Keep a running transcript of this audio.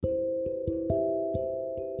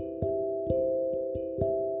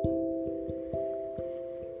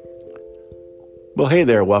Well, hey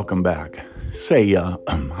there, welcome back. Say,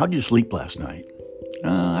 how'd you sleep last night?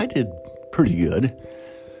 I did pretty good.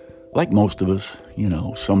 Like most of us,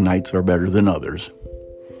 some nights are better than others.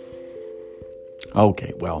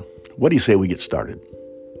 Okay, well, what do you say we get started?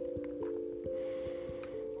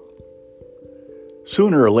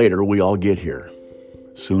 Sooner or later, we all get here.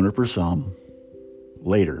 Sooner for some,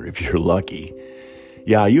 later if you're lucky.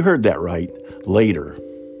 Yeah, you heard that right. Later.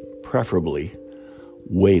 Preferably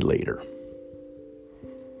way later.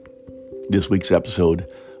 This week's episode,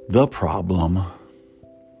 The Problem.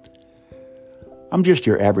 I'm just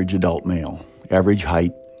your average adult male. Average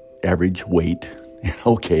height, average weight, and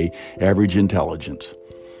average intelligence.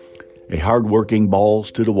 A hard-working,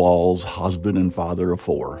 balls-to-the-walls husband and father of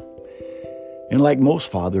 4. And like most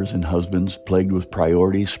fathers and husbands plagued with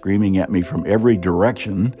priorities screaming at me from every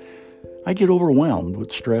direction, I get overwhelmed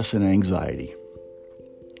with stress and anxiety.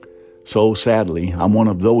 So sadly, I'm one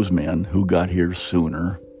of those men who got here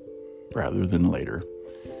sooner rather than later.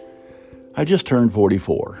 I just turned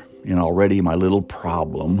 44, and already my little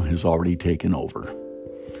problem has already taken over.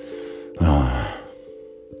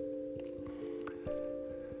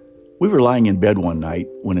 We were lying in bed one night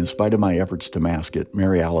when, in spite of my efforts to mask it,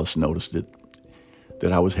 Mary Alice noticed that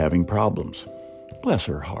I was having problems. Bless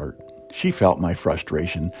her heart. She felt my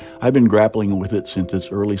frustration. I've been grappling with it since its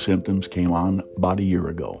early symptoms came on about a year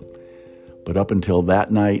ago. But up until that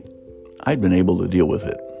night, I'd been able to deal with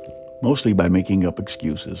it, mostly by making up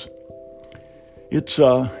excuses. It's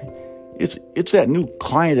that new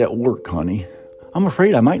client at work, honey. I'm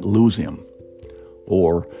afraid I might lose him.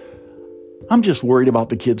 Or, I'm just worried about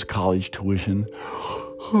the kids' college tuition.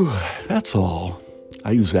 That's all.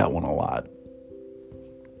 I use that one a lot.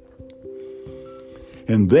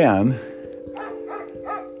 And then,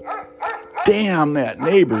 damn that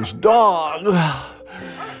neighbor's dog.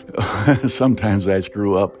 Sometimes I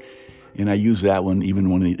screw up, and I use that one even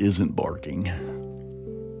when it isn't barking.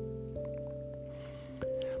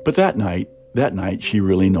 But that night, she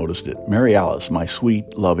really noticed it. Mary Alice, my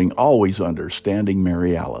sweet, loving, always understanding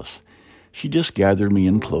Mary Alice. She just gathered me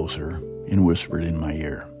in closer and whispered in my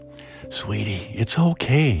ear, "Sweetie, it's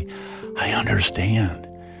okay. I understand.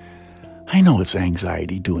 I know it's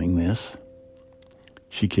anxiety doing this."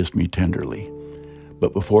 She kissed me tenderly,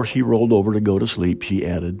 but before she rolled over to go to sleep, she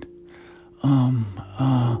added,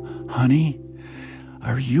 honey,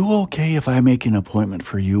 are you okay if I make an appointment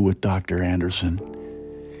for you with Dr. Anderson?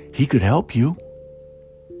 He could help you."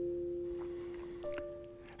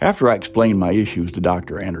 After I explained my issues to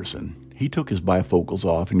Dr. Anderson, he took his bifocals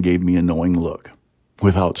off and gave me a knowing look.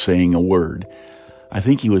 Without saying a word, I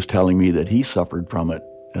think he was telling me that he suffered from it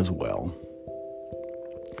as well.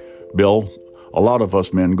 "Bill, a lot of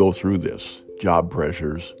us men go through this. Job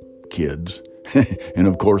pressures, kids, and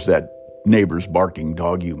of course that neighbor's barking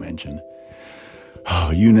dog you mentioned.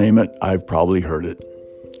 Oh, you name it, I've probably heard it.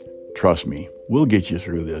 Trust me, we'll get you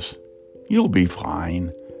through this. You'll be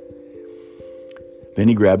fine." Then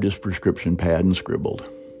he grabbed his prescription pad and scribbled.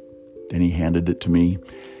 Then he handed it to me.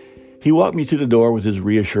 He walked me to the door with his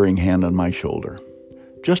reassuring hand on my shoulder.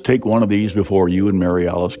 "Just take one of these before you and Mary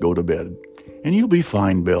Alice go to bed, and you'll be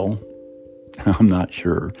fine, Bill." I'm not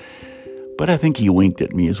sure, but I think he winked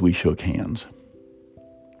at me as we shook hands.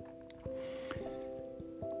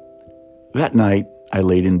 That night, I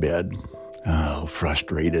laid in bed,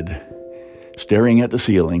 frustrated, staring at the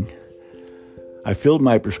ceiling. I filled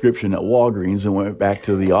my prescription at Walgreens and went back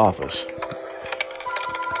to the office.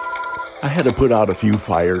 I had to put out a few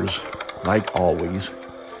fires, like always.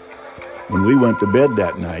 When we went to bed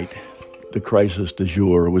that night, the crisis du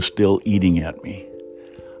jour was still eating at me.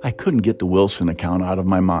 I couldn't get the Wilson account out of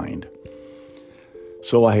my mind.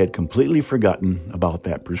 So I had completely forgotten about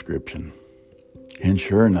that prescription. And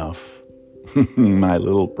sure enough, my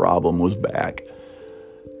little problem was back.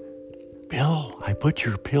 "Bill, I put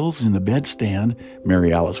your pills in the bedstand,"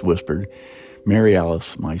 Mary Alice whispered. Mary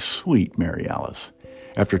Alice, my sweet Mary Alice.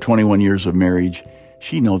 After 21 years of marriage,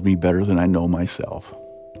 she knows me better than I know myself.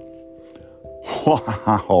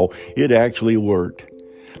 Wow, it actually worked.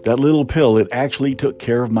 That little pill, it actually took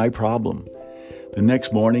care of my problem. The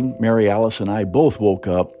next morning, Mary Alice and I both woke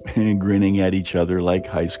up grinning at each other like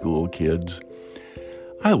high school kids.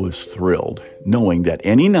 I was thrilled, knowing that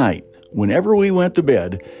any night, whenever we went to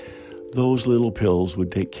bed, those little pills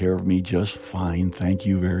would take care of me just fine, thank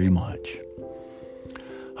you very much.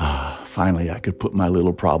 Finally, I could put my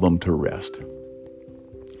little problem to rest.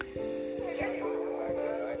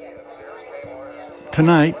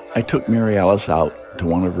 Tonight, I took Mary Alice out to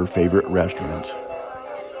one of her favorite restaurants.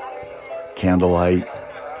 Candlelight,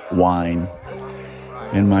 wine,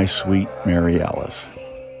 and my sweet Mary Alice.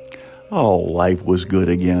 Oh, life was good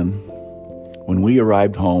again. When we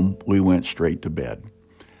arrived home, we went straight to bed.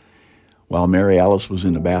 While Mary Alice was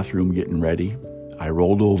in the bathroom getting ready, I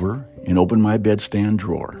rolled over and opened my bedstand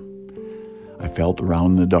drawer. I felt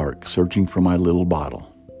around in the dark, searching for my little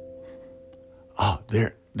bottle. Oh,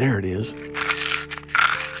 there it is.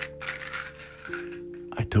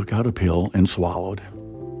 I took out a pill and swallowed.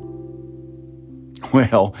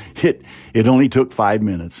 Well, it only took 5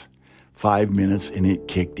 minutes. 5 minutes and it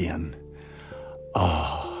kicked in.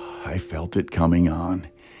 Oh, I felt it coming on.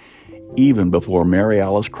 Even before Mary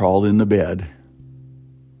Alice crawled into bed,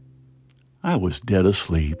 I was dead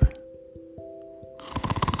asleep.